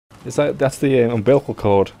That's the umbilical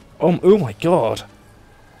cord? Oh my god!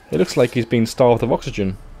 It looks like he's been starved of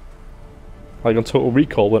oxygen. Like on Total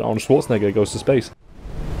Recall when Arnold Schwarzenegger goes to space.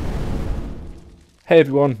 Hey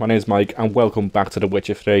everyone, my name is Mike and welcome back to The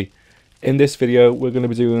Witcher 3. In this video we're going to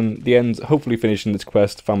be doing the end, hopefully finishing this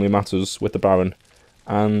quest, Family Matters, with the Baron.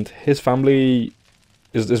 And his family,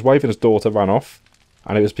 his wife and his daughter ran off.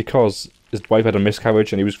 And it was because his wife had a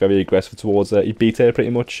miscarriage and he was very aggressive towards her. He beat her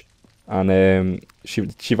pretty much. And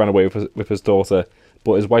she ran away with his daughter.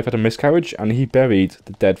 But his wife had a miscarriage and he buried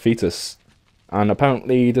the dead fetus. And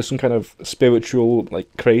apparently there's some kind of spiritual, like,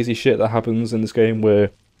 crazy shit that happens in this game where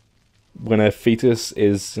when a fetus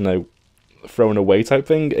is, you know, thrown away type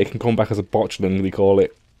thing, it can come back as a botchling, we call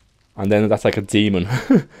it. And then that's like a demon.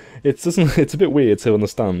 It's a bit weird to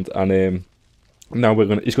understand. And now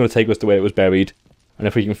he's gonna take us to where it was buried. And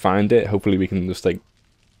if we can find it, hopefully we can just, like,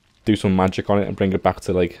 do some magic on it and bring it back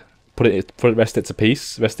to, like, rest it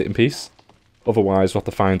in peace. Otherwise, we'll have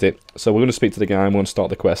to find it. So we're going to speak to the guy and we're going to start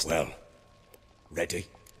the quest. Well, ready?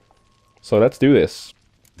 So let's do this.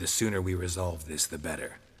 The sooner we resolve this, the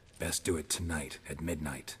better. Best do it tonight, at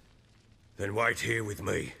midnight. Then wait here with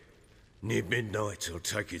me. Near midnight, I'll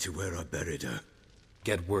take you to where I buried her.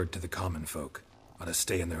 Get word to the common folk. Ought to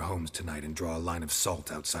stay in their homes tonight and draw a line of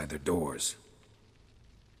salt outside their doors.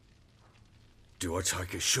 Do I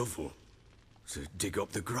take a shovel to dig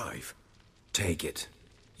up the grave? Take it.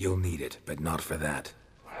 You'll need it, but not for that.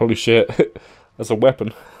 Holy shit. That's a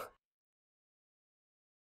weapon.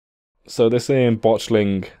 So this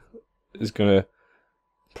Botchling is gonna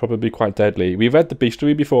probably be quite deadly. We read the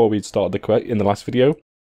bestiary before we started the quest in the last video.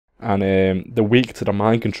 And they're weak to the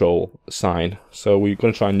mind control sign. So we're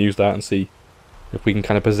gonna try and use that and see if we can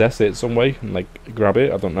kind of possess it some way and, like, grab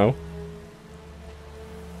it. I don't know.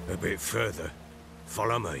 A bit further.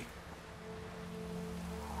 Follow me.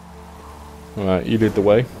 Alright, you lead the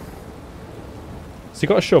way. Has he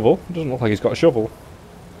got a shovel? It doesn't look like he's got a shovel.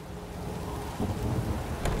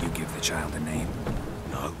 You give the child a name.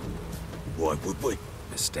 No. Why would we?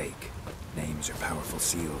 Mistake. Names are powerful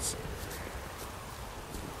seals.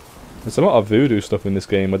 There's a lot of voodoo stuff in this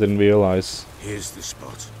game, I didn't realise. Here's the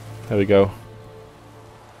spot. There we go.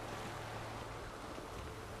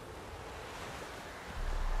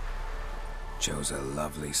 Chose a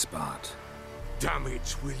lovely spot. Damn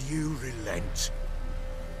it, will you relent?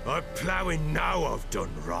 I'm ploughing now I've done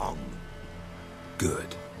wrong.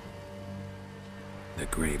 Good. The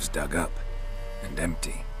grave's dug up and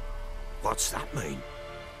empty. What's that mean?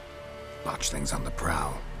 Botchling's on the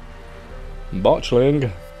prowl.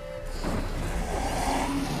 Botchling.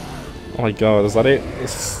 Oh my god, is that it?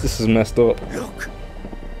 This is messed up. Look.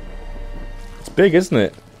 It's big, isn't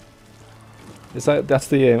it? That's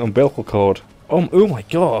the umbilical cord? Oh my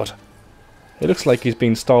god. It looks like he's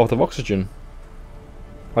been starved of oxygen.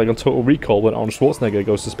 Like on Total Recall when Arnold Schwarzenegger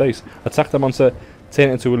goes to space. Attack the monster,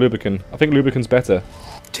 turn it into a Lubberkin. I think Lubberkin's better.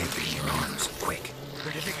 Take it in your arms, quick.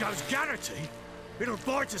 But if it goes Garrity, it'll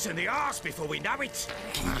bite us in the arse before we know it.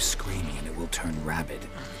 Keep screaming and it will turn rabid.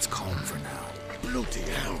 It's calm for now. Bloody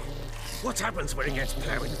hell. What happens when it gets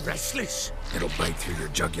ploughing restless? It'll bite through your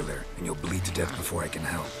jugular and you'll bleed to death before I can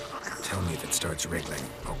help. Tell me if it starts wriggling.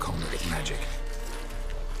 I'll calm it with magic.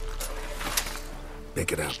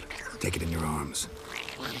 Pick it up. Take it in your arms.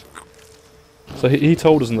 So he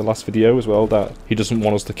told us in the last video as well that he doesn't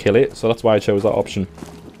want us to kill it, so that's why I chose that option.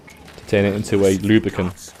 To turn it into a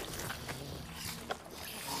Lubberkin.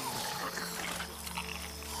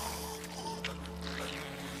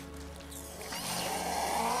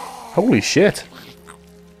 Holy shit!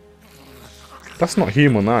 That's not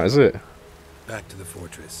human, that, is it? Back to the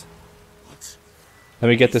fortress. Let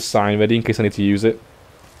me get this sign ready in case I need to use it.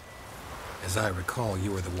 As I recall,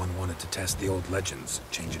 you were the one wanted to test the old legends,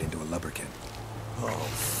 change it into a Lubberkin. Oh,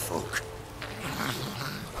 fuck.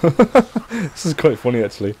 This is quite funny,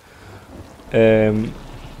 actually.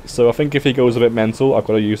 So I think if he goes a bit mental, I've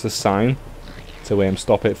got to use this sign to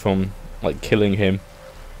stop it from, like, killing him.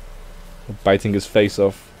 Or biting his face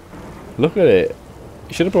off. Look at it.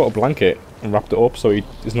 You should have brought a blanket and wrapped it up so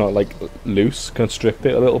he's not, like, loose, constrict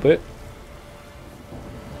it a little bit.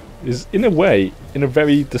 Is in a way, in a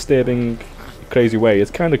very disturbing, crazy way,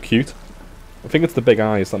 it's kind of cute. I think it's the big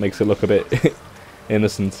eyes that makes it look a bit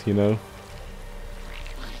innocent, you know.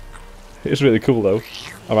 It's really cool though.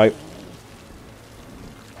 Alright.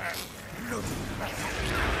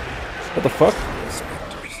 What the fuck?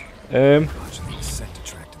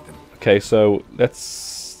 Okay, so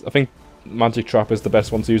let's... I think Magic Trap is the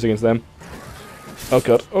best one to use against them. Oh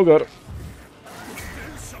god, oh god.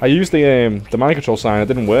 I used the mind control sign, it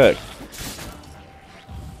didn't work.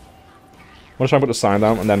 I'm gonna try and put the sign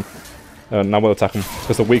down and then Now we'll attack them,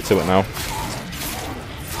 because they're weak to it now.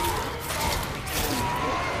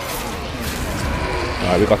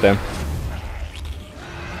 Alright, we got them.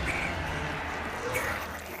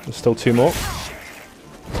 There's still 2 more.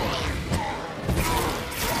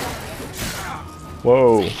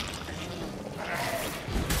 Whoa.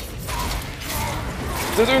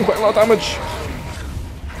 They're doing quite a lot of damage.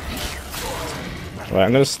 Right,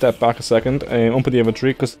 I'm going to step back a second and open the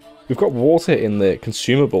inventory, because we've got water in the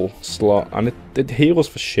consumable slot, and it heals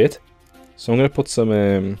for shit. So I'm going to put some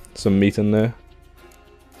meat in there.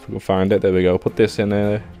 If we can find it, there we go. Put this in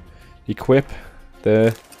there. Equip.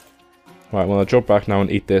 There. Right, well, I'll drop back now and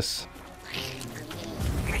eat this.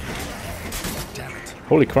 Damn it.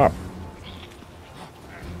 Holy crap.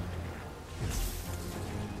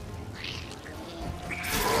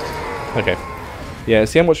 Okay. Yeah,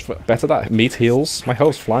 see how much better that meat heals? My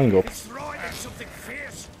health's flying up.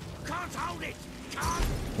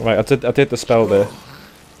 Right, I did the spell there.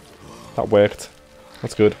 That worked.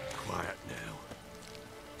 That's good. Quiet now.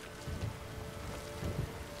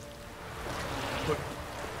 But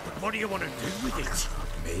what do you want to do with it?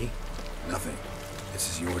 Me? Nothing. This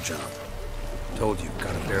is your job. Told you,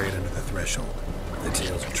 gotta bury it under the threshold. If the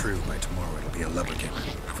tales are true, by tomorrow it'll be a Lubberkin.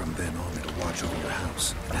 From then on, it'll watch over your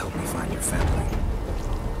house and help me find your family.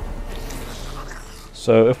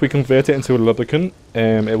 So if we convert it into a Lubberkin,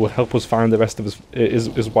 it will help us find the rest of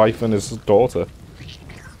his wife and his daughter.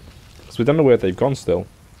 Because we don't know where they've gone still.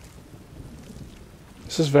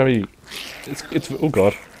 This is very... It's oh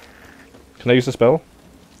god. Can I use the spell?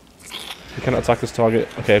 You cannot attack this target.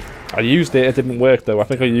 Okay, I used it, it didn't work though. I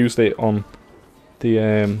think I used it on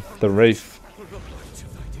the Wraith.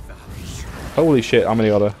 Holy shit, how many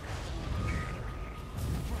are there?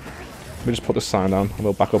 Let me just put this sign down and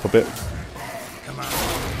we'll back up a bit.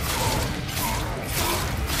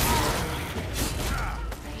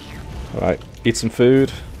 Alright, eat some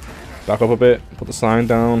food. Back up a bit, put the sign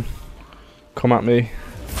down. Come at me.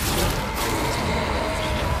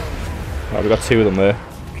 Alright, we got 2 of them there.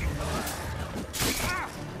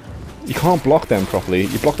 You can't block them properly.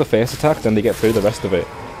 You block the first attack, then they get through the rest of it.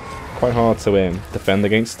 Quite hard to defend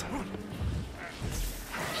against.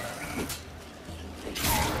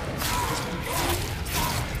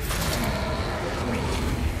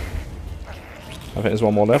 I think there's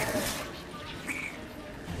one more left.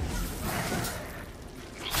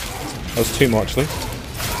 That was 2 more actually.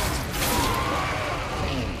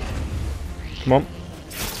 Come on.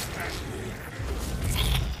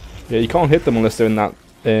 Yeah, you can't hit them unless they're in that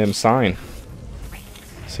sign.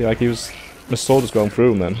 See, like my sword is going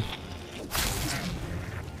through him then.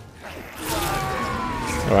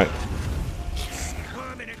 Alright.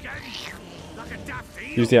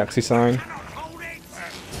 Use the Axie sign.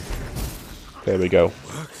 There we go.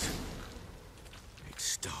 Worked. It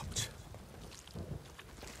stopped.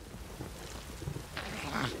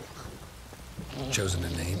 Chosen a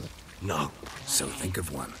name? No, So think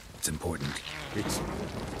of one. It's important.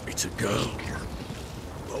 it's a girl.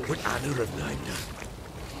 What would Anna have named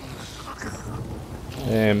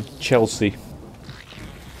her? Chelsea.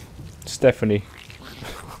 Stephanie.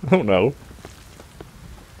 I don't know.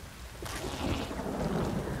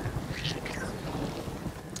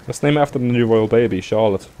 Let's name it after the new royal baby,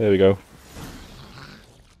 Charlotte. There we go.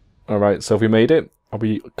 Alright, so have we made it? Are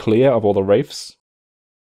we clear of all the wraiths?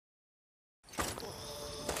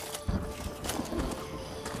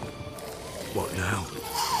 What now?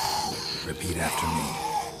 Repeat after me.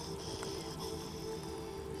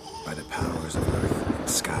 By the powers of earth and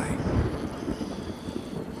sky.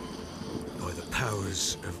 By the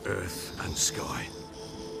powers of earth and sky.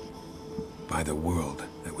 By the world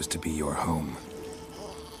that was to be your home.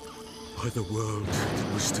 By the world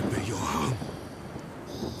that was to be your home.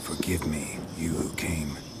 Forgive me, you who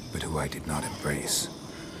came, but who I did not embrace.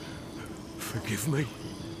 Forgive me.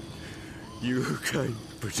 You who came,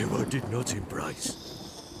 but who I did not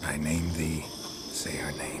embrace. I name thee, say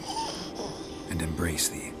her name, and embrace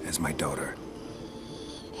thee as my daughter.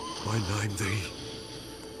 I name thee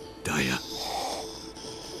Daya,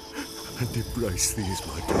 and embrace thee as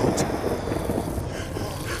my daughter.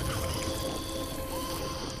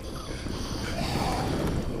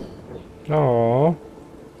 Aww.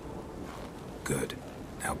 Good.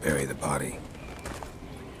 Now bury the body.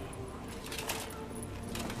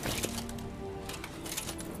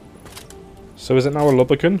 So is it now a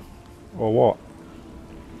Lubberkin? Or what?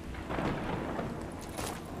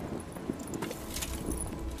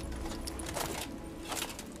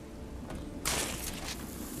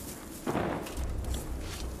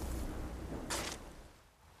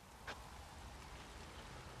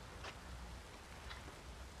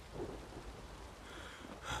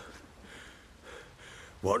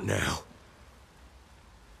 What now?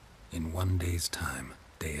 In 1 day's time,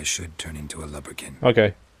 Dea should turn into a Lubberkin.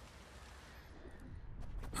 Okay.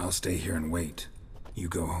 I'll stay here and wait. You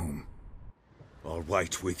go home. I'll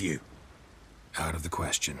wait with you. Out of the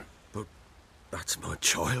question. But that's my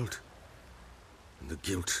child. And the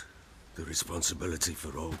guilt, the responsibility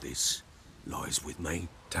for all this lies with me.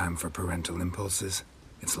 Time for parental impulses?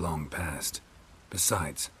 It's long past.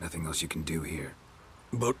 Besides, nothing else you can do here.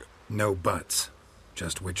 But... No buts.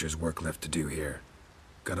 Just Witcher's work left to do here.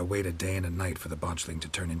 Gotta wait a day and a night for the Botchling to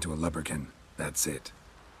turn into a Lubberkin. That's it.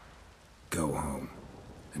 Go home.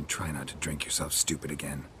 And try not to drink yourself stupid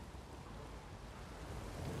again.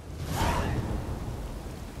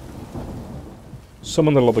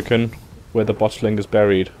 Summon the Lubberkin where the Botchling is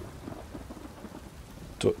buried.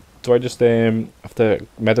 Do I just have to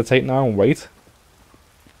meditate now and wait?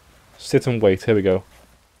 Sit and wait, here we go.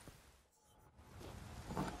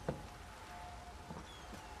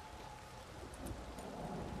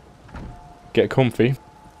 Get comfy.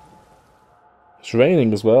 It's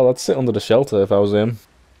raining as well, I'd sit under the shelter if I was him.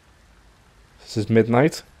 This is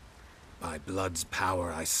midnight. By blood's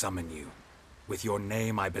power I summon you. With your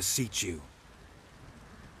name I beseech you.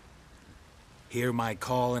 Hear my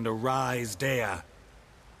call and arise, Dea.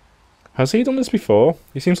 Has he done this before?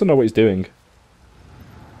 He seems to know what he's doing.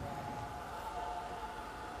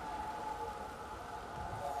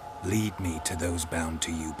 Lead me to those bound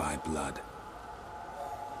to you by blood.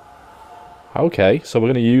 Okay, so we're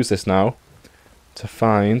going to use this now to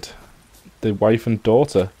find the wife and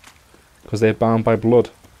daughter, because they're bound by blood.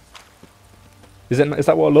 Is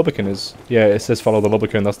that what a Lubberkin is? Yeah, it says follow the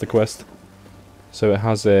Lubberkin, that's the quest. So it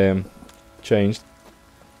has changed.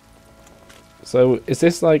 So is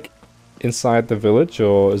this like inside the village,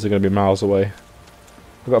 or is it going to be miles away?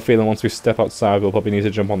 I've got a feeling once we step outside we'll probably need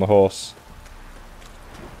to jump on the horse.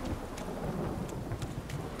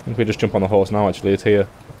 I think we just jump on the horse now, actually, it's here.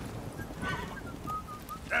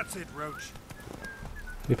 That's it, Roach.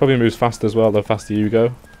 He probably moves faster as well, the faster you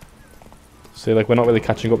go. See, like, we're not really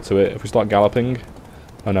catching up to it. If we start galloping...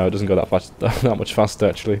 Oh no, it doesn't go that fast, that much faster,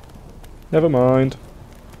 actually. Never mind.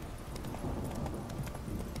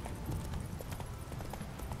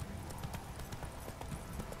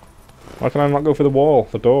 Why can I not go for the wall,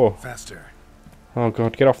 the door? Faster. Oh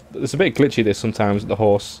god, get off. It's a bit glitchy this sometimes, the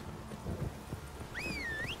horse.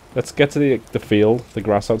 Let's get to the field, the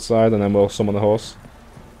grass outside, and then we'll summon the horse.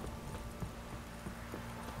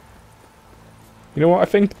 You know what, I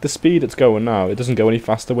think the speed it's going now, it doesn't go any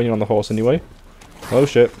faster when you're on the horse anyway. Oh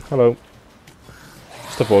shit, hello.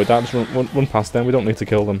 Just avoid that, just run past them, we don't need to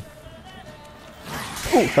kill them.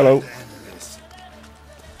 Oh, hello.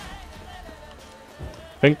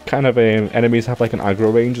 I think kind of enemies have like an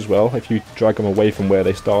aggro range as well. If you drag them away from where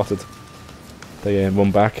they started, they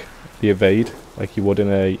run back, they evade, like you would in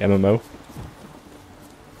a MMO.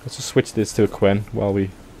 Let's just switch this to a Quen while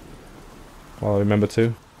I remember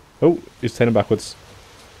to. Oh, he's turning backwards.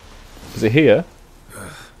 Is it here?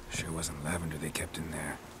 Sure wasn't lavender they kept in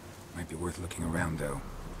there. Might be worth looking around though.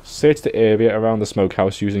 Search the area around the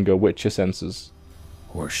smokehouse using your Witcher sensors.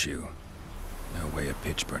 Horseshoe. No way a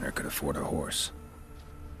pitch burner could afford a horse.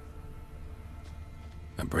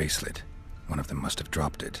 A bracelet. One of them must have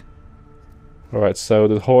dropped it. Alright, so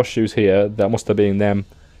the horseshoes here, that must have been them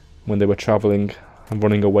when they were travelling and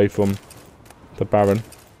running away from the Baron.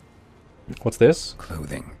 What's this?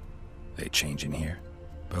 Clothing. They change in here?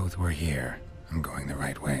 Both were here. I'm going the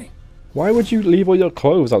right way. Why would you leave all your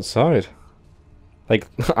clothes outside? Like,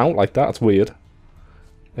 I don't like that, it's weird.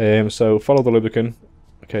 So, follow the Lubberkin.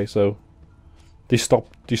 Okay, so... They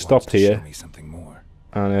stopped here. Show me something more.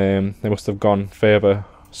 And they must have gone further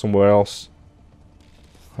somewhere else.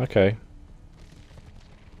 Okay.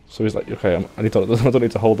 So he's like, okay, I don't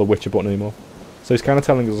need to hold the Witcher button anymore. So he's kind of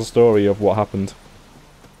telling us a story of what happened.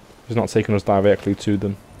 He's not taking us directly to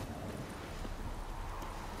them.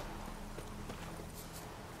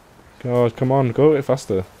 God, come on, go a bit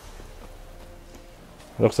faster. It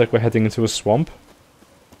looks like we're heading into a swamp.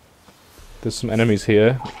 There's some enemies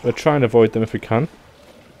here. We'll try and avoid them if we can.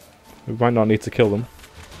 We might not need to kill them.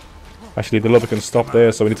 Actually, the Lubberkin stop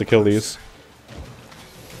there, so we need to kill these.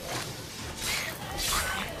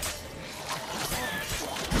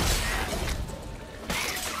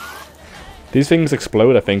 These things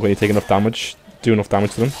explode, I think, when you take enough damage. Do enough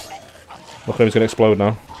damage to them. Look at him, he's going to explode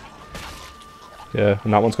now. Yeah,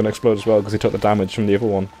 and that one's going to explode as well, because he took the damage from the other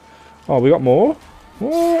one. Oh, we got more?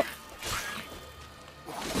 What?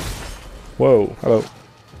 Whoa, hello.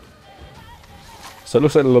 So it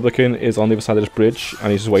looks like the Lubberkin is on the other side of this bridge,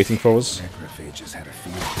 and he's just waiting for us.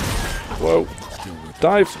 Whoa.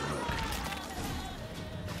 Dive!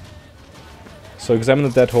 So examine the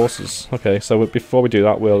dead horses. Okay, so before we do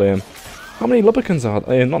that, we'll how many Lubberkins are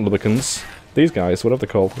there? Not Lubberkins. These guys, whatever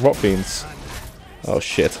they're called, rock fiends. Oh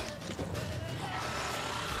shit.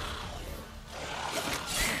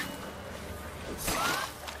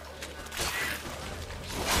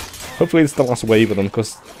 Hopefully it's the last wave of them,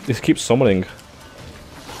 because they keep summoning.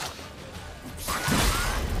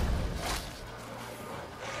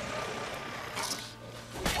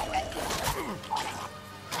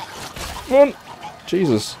 Run!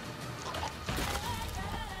 Jesus.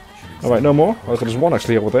 Alright, no more? Oh, there's one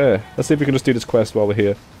actually over there. Let's see if we can just do this quest while we're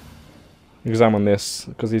here. Examine this,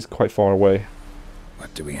 because he's quite far away.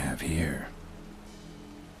 What do we have here?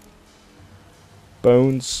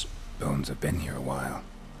 Bones. Bones have been here a while.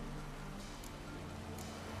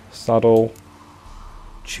 Saddle.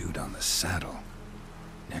 Chewed on the saddle.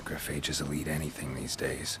 Necrophages will eat anything these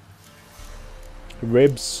days.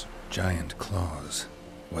 Ribs. Giant claws.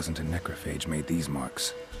 Wasn't a necrophage made these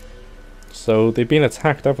marks. So they've been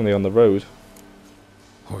attacked, haven't they, on the road?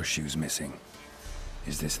 Horseshoes missing.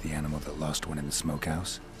 Is this the animal that lost one in the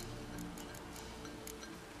smokehouse?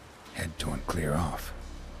 Head torn clear off.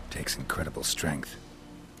 Takes incredible strength.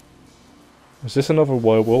 Is this another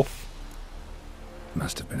werewolf?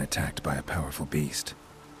 Must have been attacked by a powerful beast.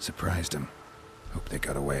 Surprised him. Hope they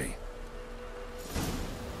got away.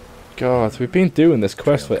 God, we've been doing this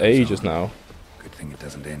quest for Trail goes ages on. now. Good thing it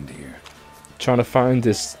doesn't end here. Trying to find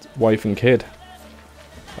his wife and kid.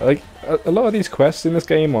 Like, a lot of these quests in this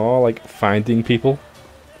game are like finding people.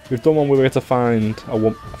 We've done one where we had to find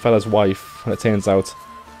a fella's wife, and it turns out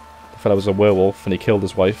the fella was a werewolf and he killed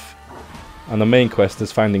his wife. And the main quest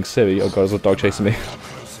is finding Ciri. Oh god, there's a dog chasing me.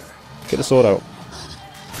 Get the sword out.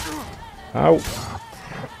 Ow.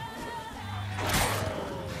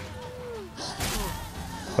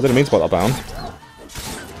 I didn't mean to put that down.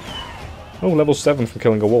 Oh, level 7 from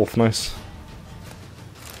killing a wolf, nice.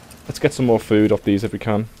 Let's get some more food off these if we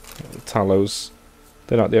can. Tallows.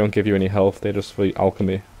 They don't give you any health, they're just for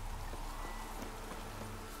alchemy.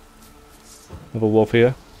 Another wolf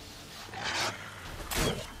here.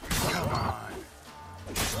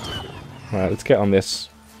 Right, let's get on this.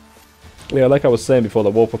 Yeah, like I was saying before the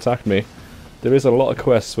wolf attacked me, there is a lot of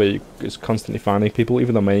quests where you're just constantly finding people,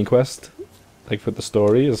 even the main quest, like for the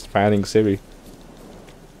story, is finding Ciri.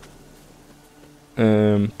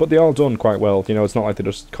 But they're all done quite well, you know, it's not like they're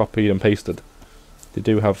just copied and pasted. They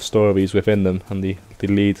do have stories within them, and they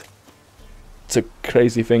lead to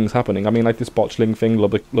crazy things happening. I mean, like this Botchling thing,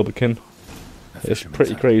 Lubberkin. It's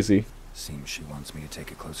pretty crazy. Seems she wants me to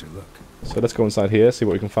take a closer look. So let's go inside here, see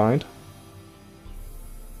what we can find.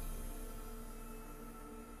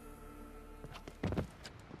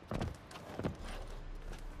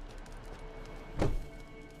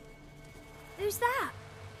 Who's that?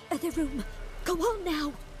 Other room. Go on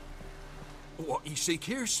now. What you seek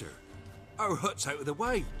here, sir? Our hut's out of the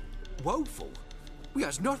way. Woeful. We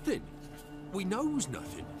has nothing. We knows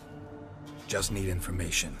nothing. Just need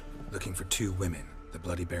information. Looking for 2 women. The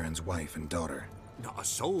Bloody Baron's wife and daughter. Not a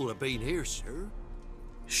soul have been here, sir.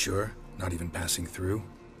 Sure? Not even passing through?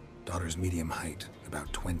 Daughter's medium height,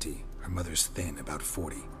 about 20. Her mother's thin, about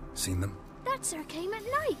 40. Seen them? That sir came at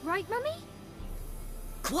night, right, Mummy?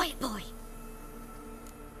 Quiet, boy.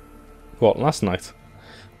 What, last night?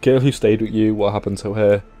 Girl who stayed with you, what happened to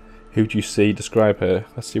her? Who'd you see? Describe her.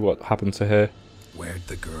 Let's see what happened to her. Where'd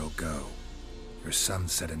the girl go? Your son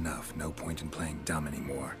said enough. No point in playing dumb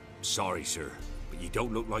anymore. Sorry, sir, but you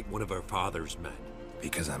don't look like one of our father's men.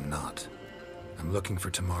 Because I'm not. I'm looking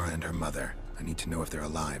for Tamara and her mother. I need to know if they're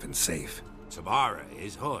alive and safe. Tamara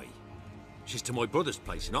is high. She's to my brother's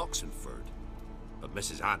place in Oxenford. But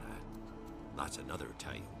Mrs. Anna, that's another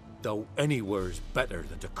tale. Though anywhere's better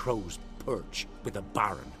than to Crow's Perch with the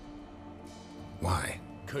Baron. Why?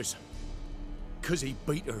 Cause he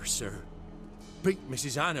beat her, sir. Beat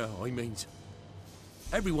Mrs. Anna, I means.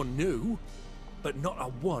 Everyone knew, but not a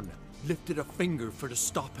one lifted a finger for to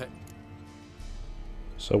stop it.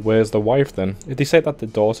 So where's the wife then? Did he say that the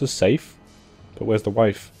daughter's safe? But where's the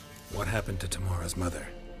wife? What happened to Tamara's mother?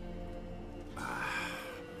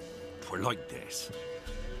 Twere like this.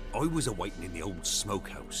 I was awaiting in the old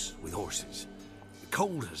smokehouse with horses.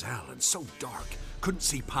 Cold as hell and so dark, couldn't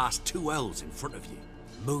see past 2 ells in front of you.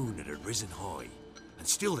 Moon had risen high, and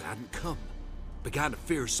still they hadn't come. Began to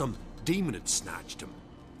fear some demon had snatched them.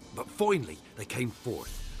 But finally they came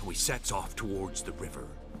forth, and we sets off towards the river.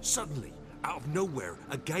 Suddenly, out of nowhere,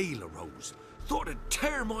 a gale arose. Thought it'd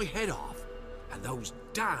tear my head off. And those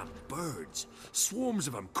damned birds, swarms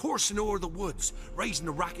of them coursing o'er the woods, raising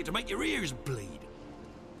a racket to make your ears bleed.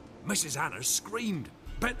 Mrs. Anna screamed,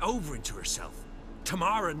 bent over into herself.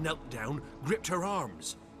 Tamara knelt down, gripped her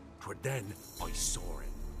arms. 'Twere then I saw it.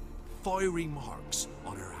 Fiery marks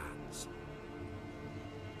on her hands.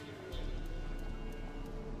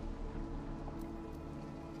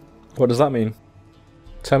 What does that mean?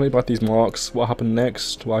 Tell me about these marks. What happened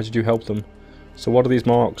next? Why did you help them? So what are these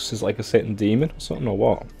marks? Is it like a Satan demon or something, or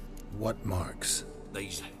what? What marks?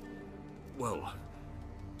 These, well,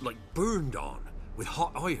 like burned on with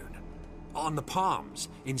hot iron. On the palms,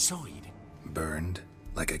 inside. Burned?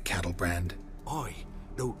 Like a cattle brand? Aye,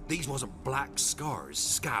 though these wasn't black scars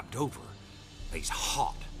scabbed over. They's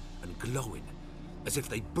hot and glowing, as if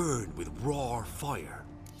they burned with raw fire.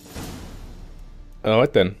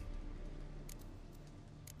 Alright then.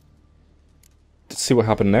 Let's see what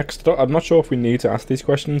happened next. I'm not sure if we need to ask these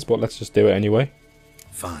questions, but let's just do it anyway.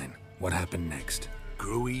 Fine. What happened next?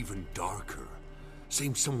 Grew even darker.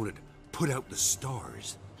 Seemed someone had put out the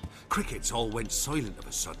stars. Crickets all went silent of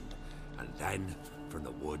a sudden, and then, from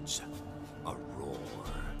the woods, a roar.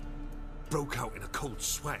 Broke out in a cold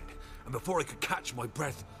sweat, and before I could catch my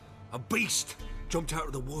breath, a beast jumped out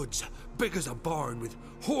of the woods, big as a barn, with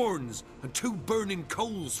horns and 2 burning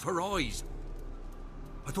coals for eyes.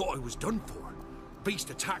 I thought I was done for. Beast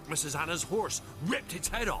attacked Mrs. Anna's horse, ripped its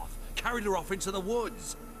head off, carried her off into the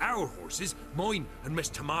woods. Our horses, mine and Miss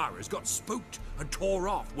Tamara's, got spooked and tore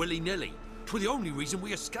off willy-nilly. 'Twere the only reason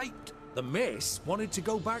we escaped. The miss wanted to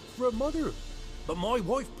go back for her mother, but my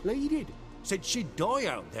wife pleaded, said she'd die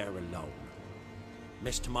out there alone.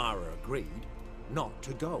 Miss Tamara agreed not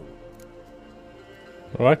to go.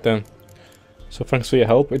 Alright then. So thanks for your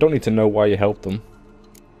help. We don't need to know why you helped them.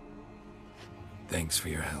 Thanks for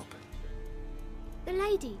your help. The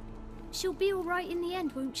lady, she'll be alright in the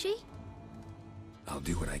end, won't she? I'll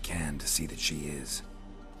do what I can to see that she is.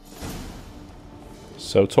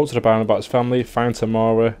 So talk to the Baron about his family, find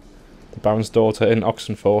Tamara, the Baron's daughter, in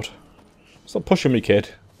Oxenford. Stop pushing me, kid.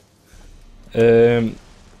 Oh.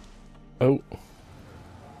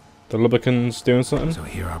 The Lubberkin's doing something? So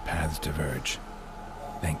here our paths diverge.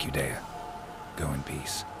 Thank you, Dea. Go in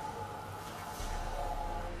peace.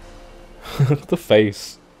 The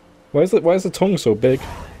face. Why is the tongue so big?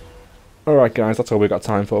 Alright guys, that's all we've got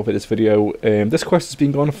time for this video. This quest has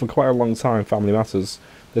been going on for quite a long time, Family Matters.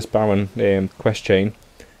 This Baron quest chain.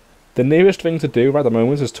 The nearest thing to do right at the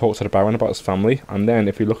moment is talk to the Baron about his family, and then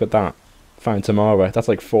if you look at that, find Tamara. That's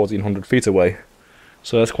like 1400 feet away.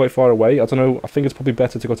 So that's quite far away. I don't know, I think it's probably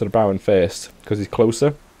better to go to the Baron first, because he's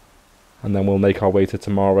closer. And then we'll make our way to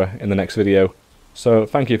Tamara in the next video. So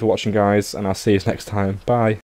thank you for watching guys, and I'll see you next time. Bye.